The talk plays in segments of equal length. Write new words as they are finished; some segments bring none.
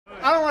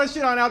I don't want to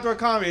shit on outdoor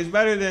comedy. It's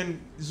better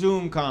than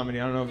Zoom comedy.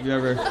 I don't know if you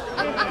ever...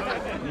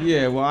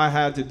 Yeah, well, I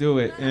had to do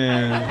it,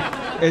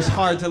 and it's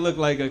hard to look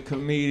like a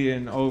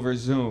comedian over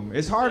Zoom.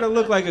 It's hard to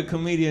look like a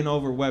comedian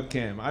over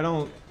webcam. I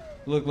don't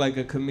look like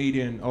a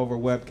comedian over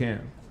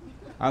webcam.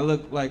 I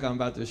look like I'm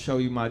about to show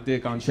you my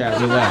dick on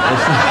chat roulette.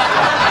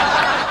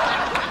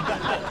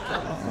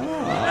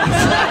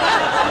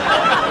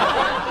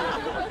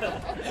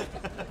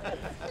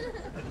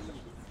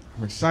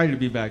 I'm excited to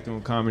be back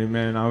doing comedy,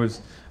 man. I was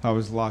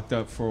locked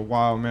up for a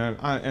while, man.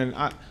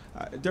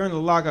 During the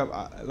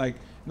lockup, like,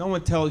 no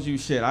one tells you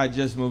shit. I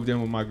just moved in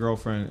with my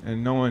girlfriend,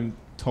 and no one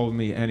told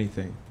me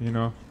anything, you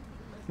know?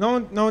 No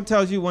one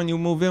tells you when you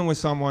move in with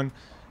someone,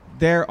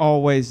 they're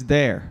always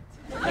there.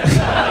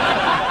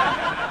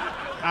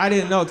 I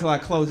didn't know till I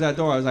closed that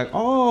door. I was like,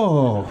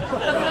 oh,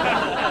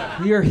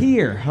 you're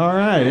here. All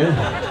right.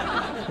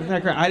 Isn't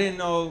that great? I didn't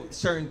know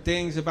certain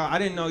things about, I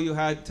didn't know you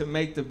had to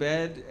make the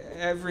bed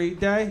every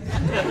day.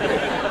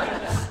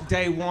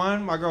 Day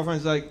one, my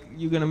girlfriend's like,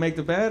 you gonna make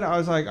the bed? I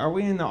was like, are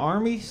we in the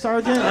Army,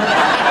 Sergeant?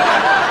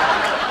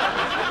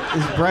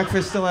 Is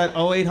breakfast still at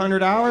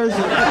 0800 hours?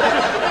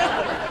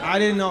 I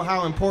didn't know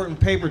how important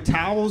paper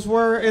towels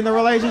were in the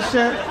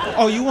relationship.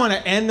 Oh, you want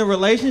to end the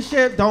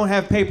relationship? Don't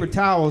have paper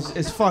towels.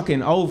 It's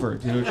fucking over,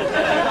 dude.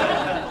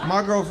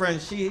 My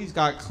girlfriend, she's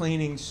got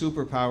cleaning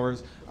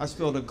superpowers. I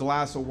spilled a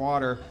glass of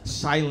water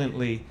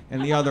silently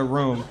in the other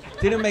room.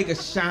 Didn't make a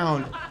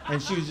sound,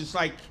 and she was just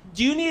like,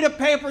 do you need a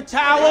paper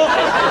towel?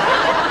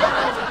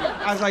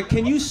 I was like,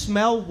 can you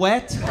smell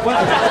wet?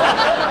 What?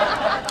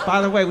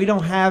 By the way, we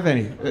don't have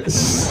any.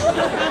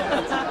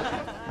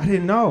 I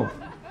didn't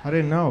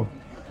know.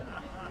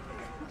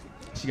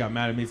 She got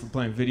mad at me for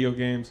playing video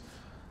games,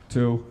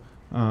 too.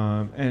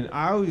 And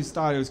I always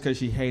thought it was because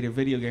she hated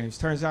video games.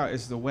 Turns out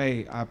it's the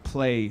way I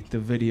play the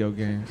video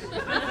games.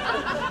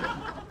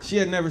 She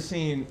had never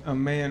seen a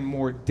man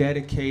more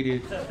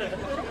dedicated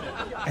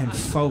and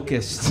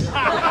focused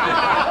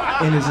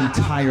in his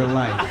entire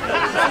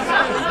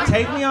life.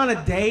 Take me on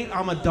a date,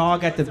 I'm a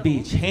dog at the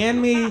beach.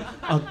 Hand me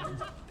a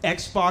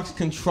Xbox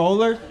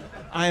controller,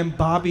 I am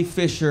Bobby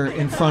Fischer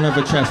in front of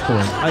a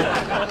chessboard.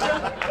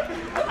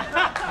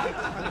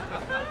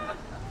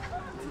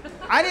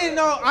 I didn't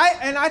know,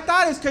 I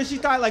thought it's because she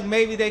thought like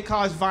maybe they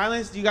caused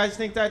violence. Do you guys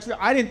think that's true?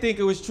 I didn't think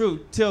it was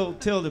true till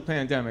the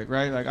pandemic,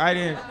 right? Like I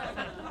didn't,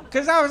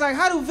 because I was like,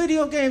 how do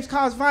video games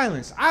cause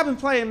violence? I've been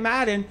playing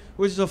Madden,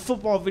 which is a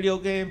football video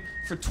game,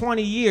 for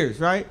 20 years,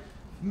 right?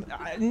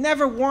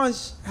 Never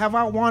once have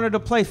I wanted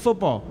to play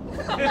football.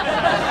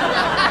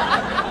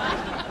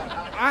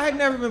 I had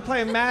never been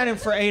playing Madden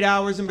for 8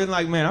 hours and been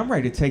like, man, I'm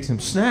ready to take some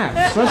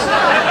snaps.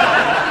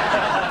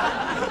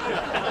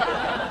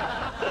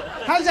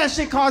 How does that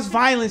shit cause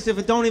violence if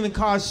it don't even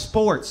cause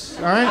sports,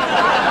 all right?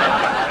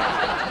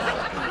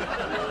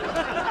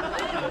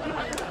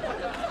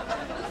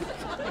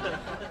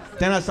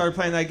 Then I started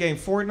playing that game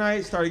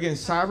Fortnite, started getting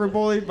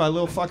cyberbullied by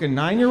little fucking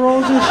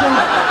 9-year-olds and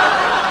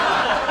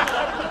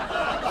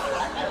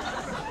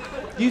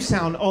shit. You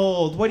sound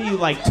old. What are you,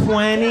 like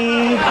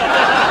 20?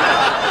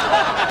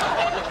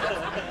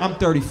 I'm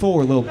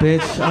 34, little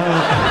bitch.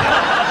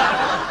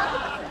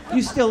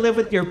 You still live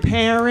with your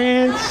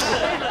parents?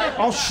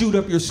 I'll shoot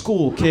up your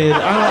school, kid.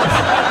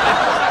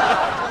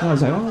 I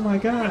was like, oh my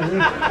God.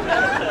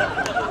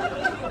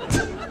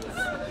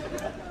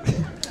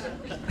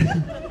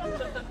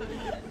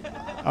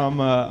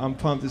 I'm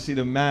pumped to see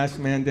the mask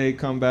mandate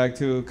come back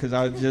too, because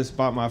I just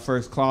bought my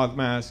first cloth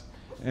mask,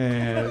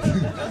 and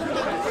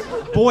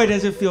boy,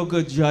 does it feel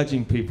good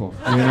judging people,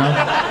 you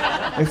know?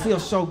 It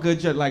feels so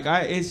good, like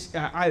it's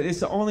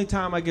the only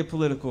time I get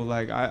political.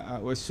 Like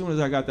as soon as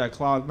I got that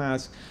cloth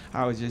mask,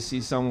 I would just see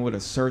someone with a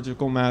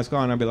surgical mask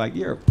on, I'd be like,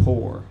 you're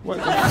poor. What?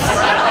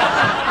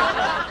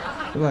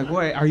 They're like,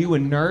 wait, are you a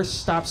nurse?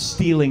 Stop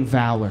stealing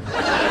valor.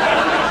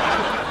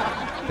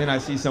 Then I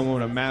see someone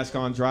with a mask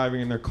on driving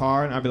in their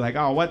car, and I'd be like,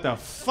 oh, what the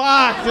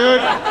fuck,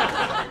 dude?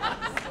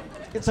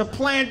 It's a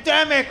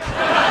pandemic.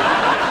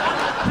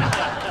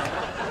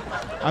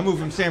 I moved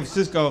from San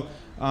Francisco,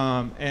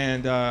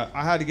 and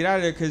I had to get out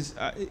of there because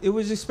it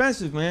was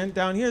expensive, man.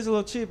 Down here is a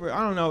little cheaper.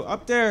 I don't know.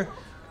 Up there,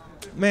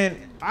 man,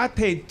 I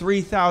paid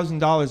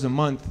 $3,000 a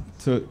month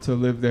to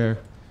live there,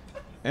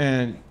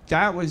 and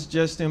that was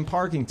just in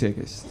parking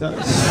tickets.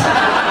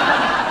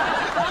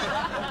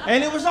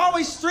 And it was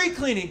always street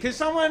cleaning. Could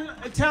someone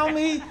tell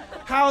me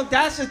how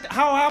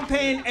I'm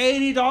paying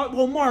 $80?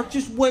 Well, Mark,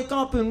 just wake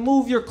up and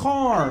move your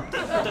car.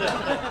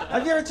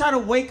 Have you ever tried to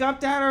wake up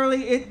that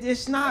early?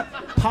 It's not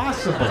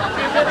possible.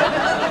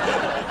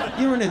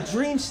 You're in a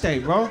dream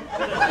state, bro. And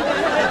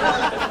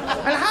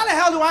how the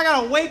hell do I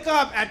gotta wake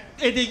up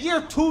in the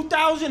year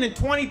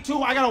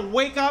 2022? I gotta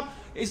wake up.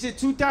 Is it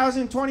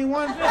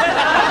 2021?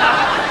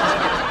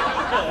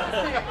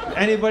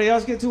 Anybody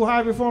else get too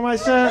high before my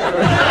set?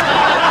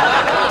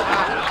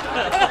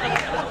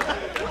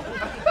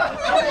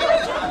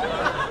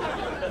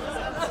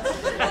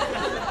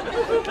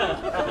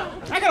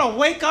 I gotta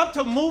wake up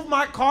to move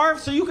my car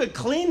so you could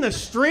clean the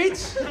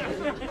streets?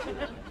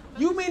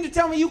 You mean to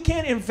tell me you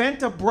can't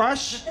invent a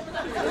brush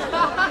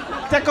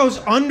that goes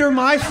under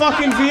my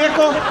fucking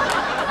vehicle?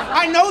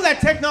 I know that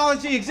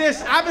technology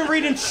exists. I've been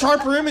reading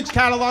Sharper image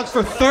catalogs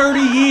for 30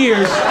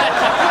 years.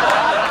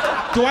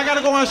 Do I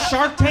gotta go on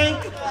Shark Tank?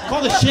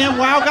 Call the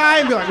ShamWow guy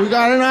and be like, we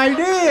got an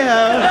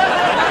idea.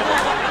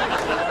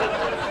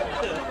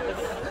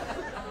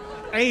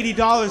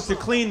 $80 to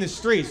clean the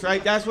streets,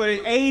 right? That's what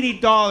it,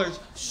 $80,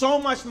 so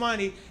much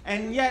money,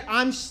 and yet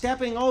I'm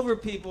stepping over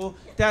people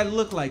that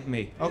look like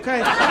me, okay?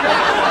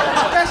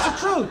 That's the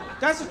truth,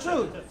 that's the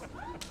truth.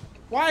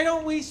 Why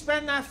don't we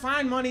spend that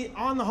fine money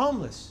on the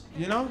homeless,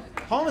 you know?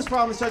 Homeless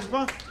problem is such a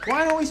problem.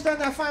 Why don't we spend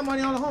that fine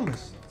money on the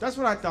homeless? That's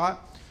what I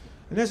thought.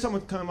 And then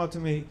someone come up to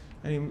me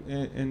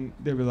and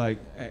they were like,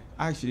 hey,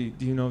 actually,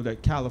 do you know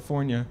that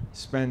California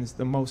spends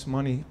the most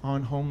money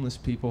on homeless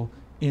people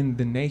in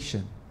the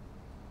nation?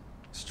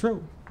 It's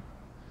true.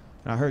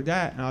 And I heard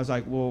that, and I was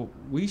like, well,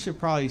 we should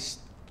probably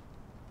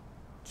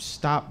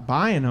stop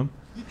buying them.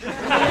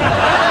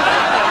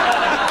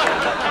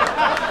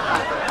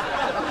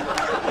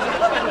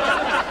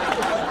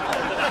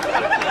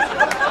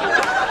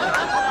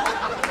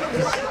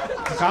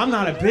 Because I'm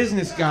not a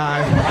business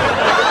guy,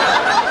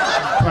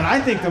 but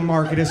I think the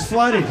market is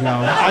flooded,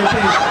 yo.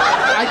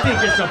 I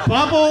think it's a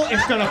bubble,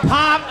 it's gonna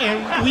pop,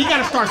 and we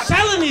gotta start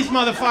selling these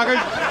motherfuckers.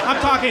 I'm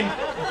talking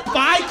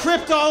buy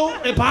crypto,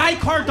 buy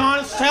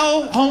Cardano,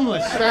 sell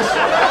homeless.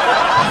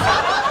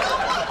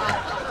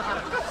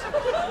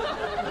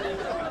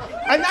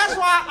 And that's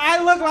why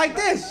I look like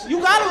this. You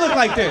gotta look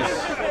like this.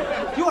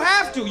 You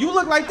have to. You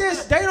look like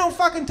this, they don't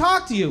fucking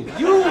talk to you.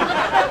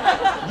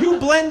 You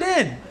blend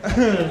in.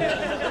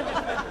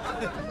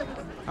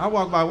 I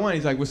walk by one,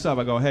 he's like, what's up?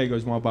 I go, hey, he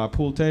goes, wanna buy a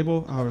pool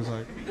table? I was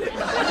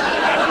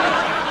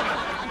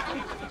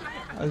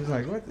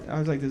like, what? I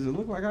was like, does it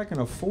look like I can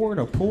afford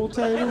a pool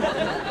table?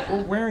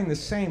 We're wearing the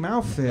same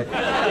outfit.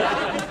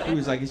 He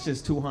was like, it's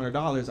just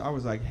 $200. I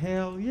was like,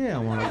 hell yeah, I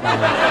want to buy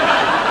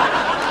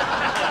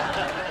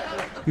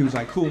it. He was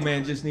like, cool,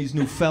 man, just needs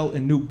new felt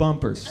and new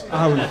bumpers.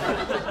 I was,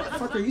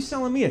 fuck, are you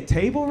selling me a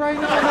table right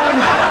now?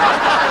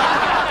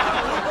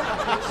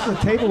 This is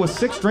a table with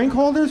 6 drink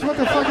holders? What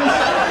the fuck is...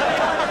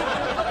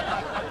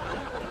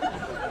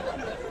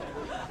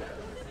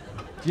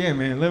 Yeah,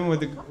 man, living with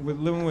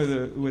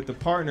the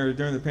partner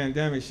during the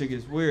pandemic, shit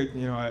gets weird.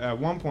 You know, at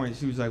one point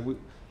she was like,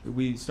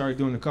 we started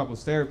doing the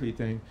couples therapy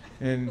thing,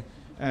 and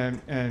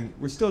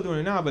we're still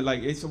doing it now. But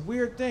like, it's a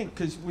weird thing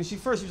because when she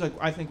was like,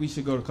 I think we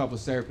should go to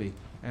couples therapy,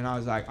 and I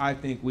was like, I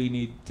think we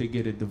need to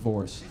get a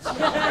divorce.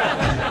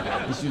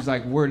 And she was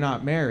like, we're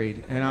not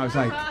married, and I was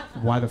like,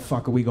 why the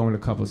fuck are we going to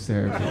couples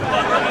therapy?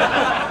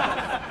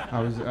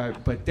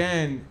 But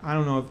then I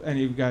don't know if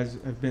any of you guys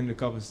have been to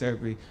couples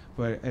therapy,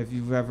 but if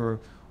you've ever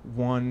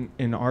won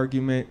an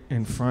argument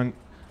in front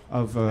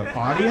of an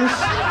audience,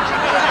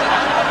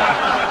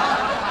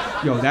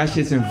 yo, that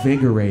shit's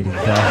invigorating,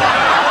 bro.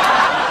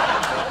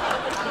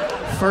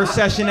 First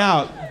session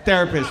out,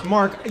 therapist,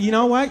 Mark, you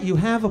know what? You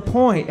have a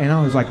point. And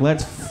I was like,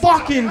 let's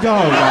fucking go,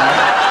 dog.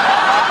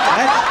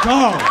 Let's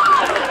go.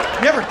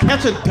 You ever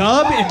catch a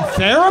dub in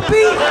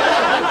therapy?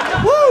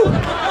 Woo!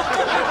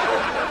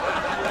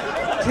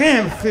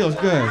 Damn, it feels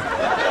good.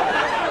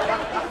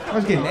 I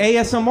was getting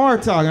ASMR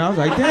talking. I was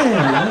like,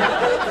 damn, man.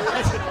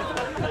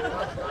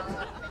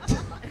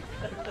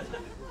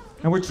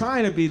 And we're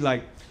trying to be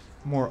like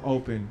more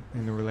open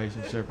in the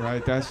relationship,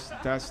 right?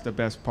 That's the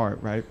best part,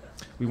 right?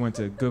 We went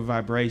to Good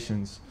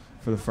Vibrations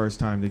for the first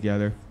time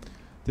together.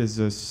 This is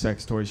a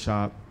sex toy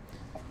shop.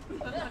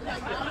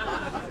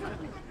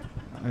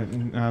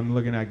 And I'm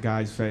looking at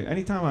guys' face.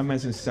 Anytime I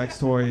mention sex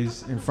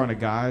toys in front of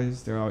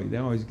guys, they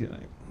always get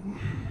like,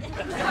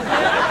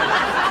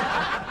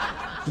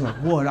 they're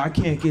like, what? I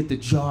can't get the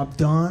job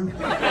done?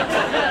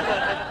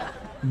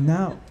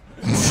 No.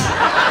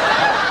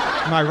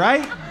 Am I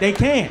right? They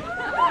can't.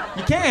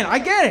 You can. I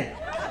get it.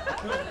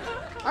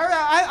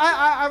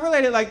 I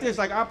relate it like this.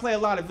 Like, I play a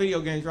lot of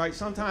video games, right?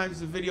 Sometimes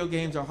the video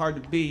games are hard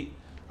to beat,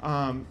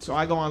 so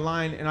I go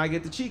online and I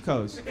get the cheat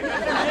codes.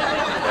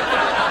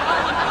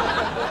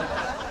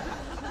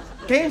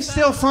 Game's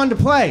still fun to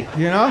play,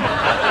 you know?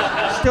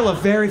 Still a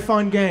very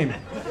fun game.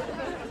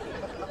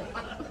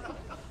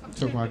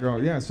 Took my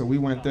girl, yeah, so we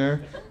went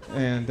there,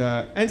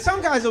 and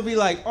some guys will be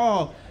like,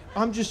 oh,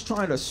 I'm just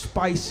trying to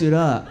spice it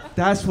up.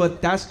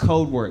 That's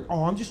code word.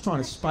 Oh, I'm just trying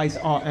to spice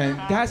up, and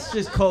that's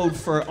just code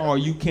for, oh,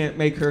 you can't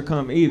make her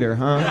come either,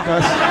 huh?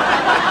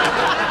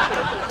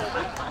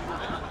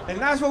 And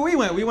that's where we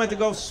went. We went to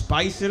go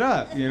spice it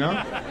up, you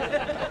know?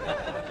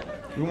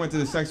 We went to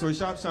the sex toy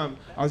shop.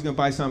 I was gonna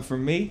buy something for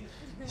me.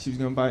 She was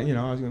gonna buy, you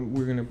know, we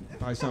were gonna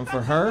buy something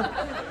for her.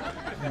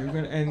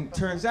 And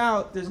turns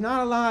out there's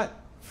not a lot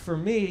for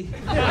me.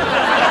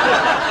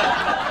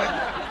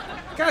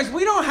 Guys,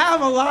 we don't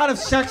have a lot of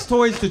sex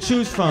toys to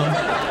choose from.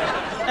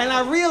 And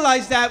I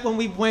realized that when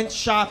we went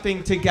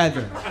shopping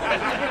together.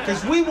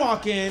 Because we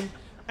walk in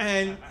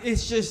and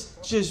it's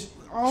just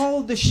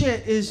all the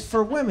shit is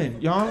for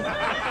women, y'all.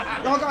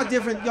 Y'all got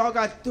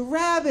the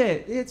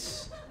rabbit.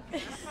 It's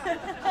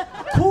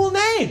cool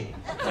name.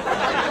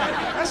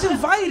 That's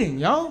inviting,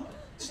 yo.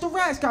 It's the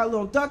rat. It's got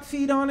little duck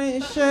feet on it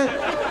and shit.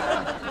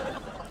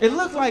 It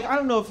looked like, I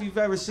don't know if you've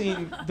ever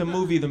seen the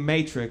movie The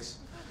Matrix,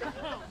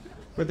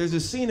 but there's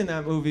a scene in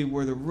that movie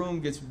where the room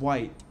gets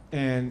white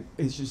and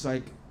it's just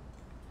like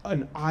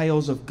an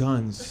aisles of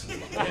guns.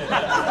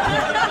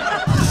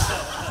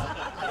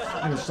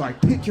 And it's like,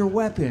 pick your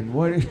weapon.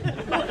 What?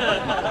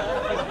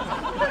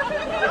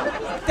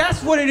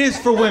 That's what it is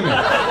for women.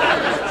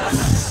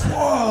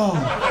 Whoa.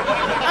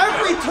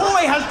 Every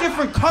toy has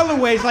different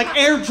colorways, like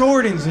Air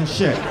Jordans and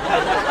shit.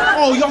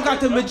 Oh, y'all got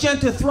the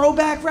magenta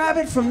throwback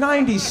rabbit from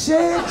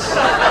 '96?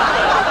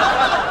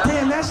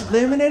 Damn, that's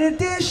limited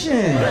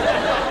edition.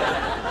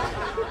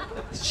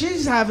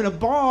 She's having a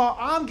ball.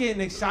 I'm getting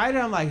excited.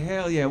 I'm like,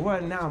 hell yeah,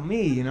 what now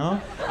me, you know?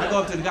 I go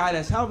up to the guy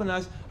that's helping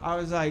us. I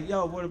was like,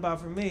 yo, what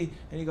about for me?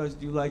 And he goes,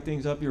 do you like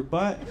things up your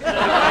butt?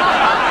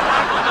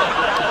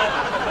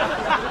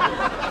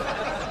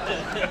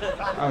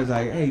 I was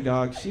like, hey,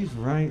 dog, she's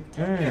right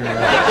there.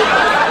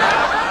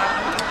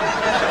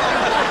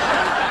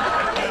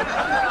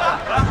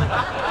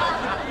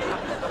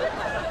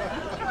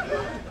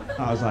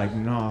 I was like,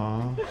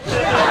 nah.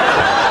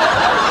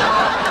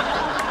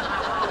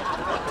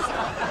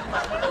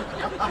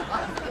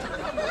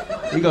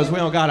 He goes, we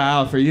don't got an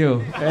aisle for you.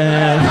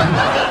 And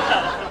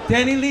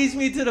then he leads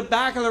me to the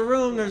back of the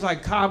room. There's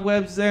like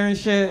cobwebs there and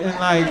shit. And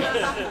like,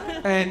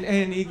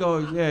 and he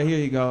goes, yeah, here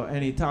you go.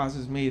 And he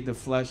tosses me the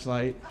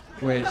fleshlight,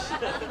 which,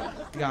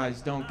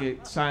 guys, don't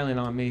get silent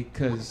on me,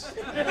 because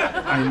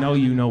I know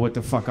you know what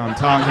the fuck I'm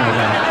talking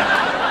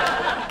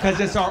about. Because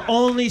it's our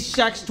only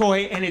sex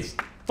toy, and it's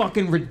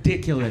fucking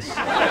ridiculous.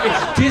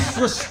 It's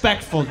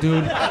disrespectful,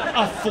 dude.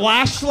 A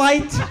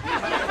flashlight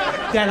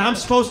that I'm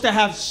supposed to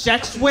have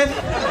sex with?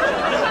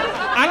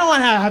 I don't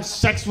want to have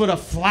sex with a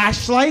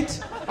flashlight.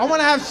 I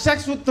want to have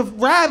sex with the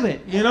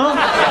rabbit, you know?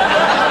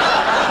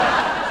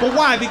 But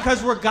why?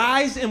 Because we're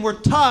guys and we're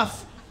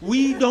tough.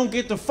 We don't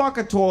get to fuck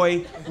a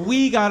toy.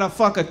 We gotta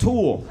fuck a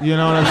tool. You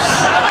know what I'm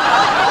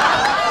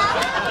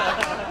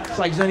saying? It's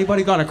like, has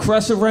anybody got a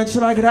crescent wrench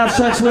that I could have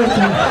sex with?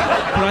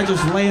 Can I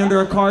just lay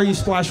under a car, you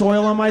splash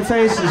oil on my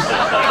face? Is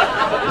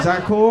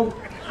that cool?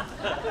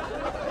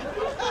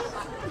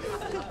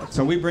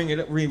 So we ring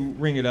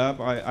it up.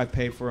 I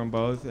pay for them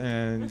both,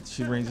 and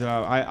she rings it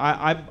up.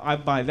 I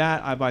buy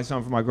that. I buy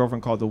something for my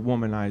girlfriend called the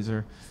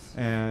Womanizer,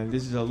 and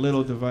this is a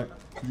little device.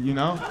 You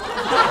know?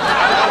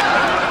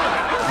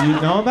 You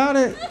know about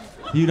it?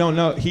 You don't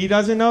know? He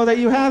doesn't know that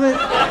you have it?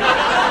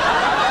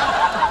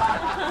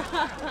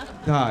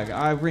 Dog,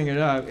 I ring it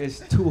up. It's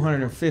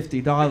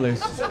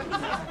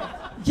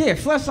 $250. Yeah,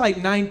 flashlight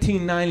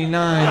 $19.99.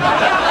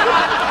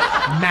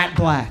 Matte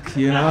black.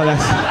 You know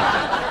that's.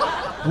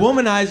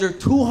 Womanizer,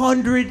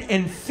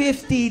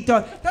 $250.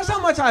 That's how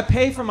much I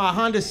pay for my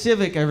Honda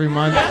Civic every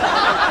month.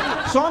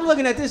 So I'm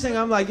looking at this thing,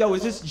 I'm like, yo,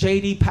 is this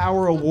J.D.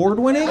 Power award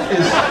winning?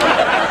 Does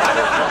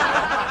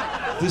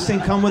this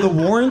thing come with a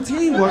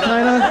warranty? What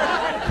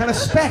kind of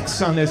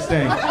specs on this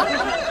thing?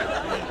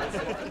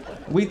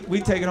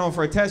 We take it home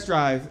for a test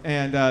drive,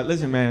 and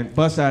listen, man,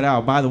 bust that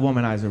out. Buy the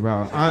Womanizer,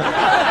 bro.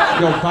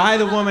 Yo, buy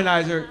the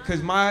Womanizer,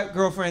 because my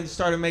girlfriend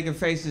started making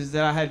faces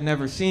that I had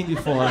never seen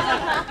before.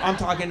 I'm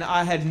talking,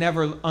 I had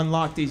never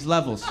unlocked these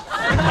levels.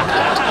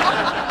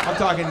 I'm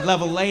talking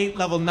level 8,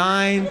 level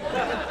 9.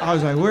 I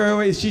was like, where are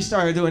we? She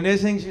started doing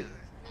this thing. You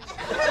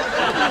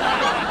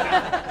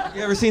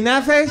ever seen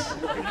that face?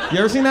 You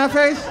ever seen that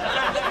face?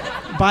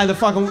 Buy the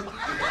fucking...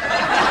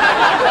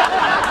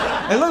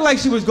 It looked like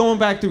she was going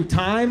back through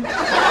time.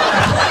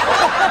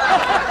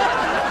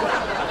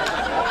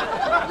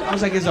 I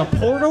was like, is a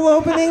portal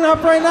opening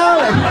up right now?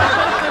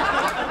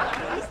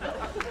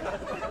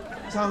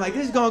 So I'm like,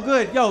 this is going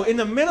good. Yo, in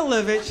the middle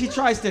of it, she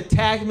tries to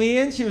tag me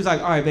in. She was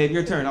like, all right, babe,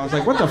 your turn. I was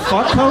like, what the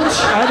fuck, coach?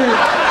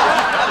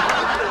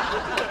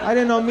 I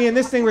didn't know me and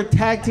this thing were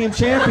tag team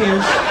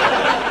champions.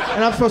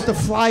 And I'm supposed to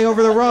fly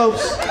over the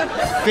ropes,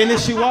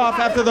 finish you off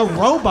after the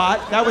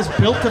robot that was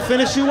built to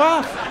finish you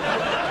off.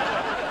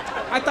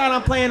 I thought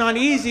I'm playing on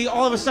easy.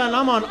 All of a sudden,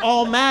 I'm on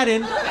all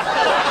Madden.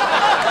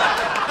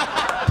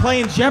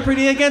 Playing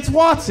Jeopardy against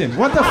Watson.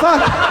 What the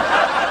fuck?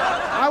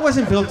 I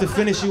wasn't built to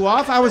finish you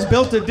off. I was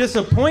built to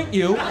disappoint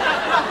you.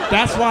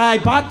 That's why I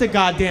bought the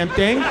goddamn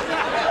thing.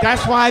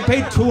 That's why I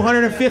paid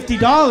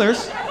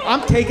 $250.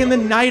 I'm taking the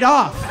night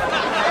off.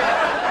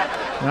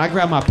 And I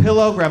grabbed my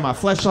pillow, grabbed my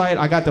fleshlight.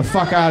 I got the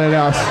fuck out of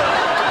there.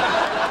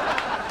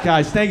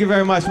 Guys, thank you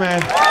very much,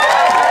 man.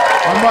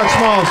 I'm Mark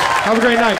Smalls. Have a great night.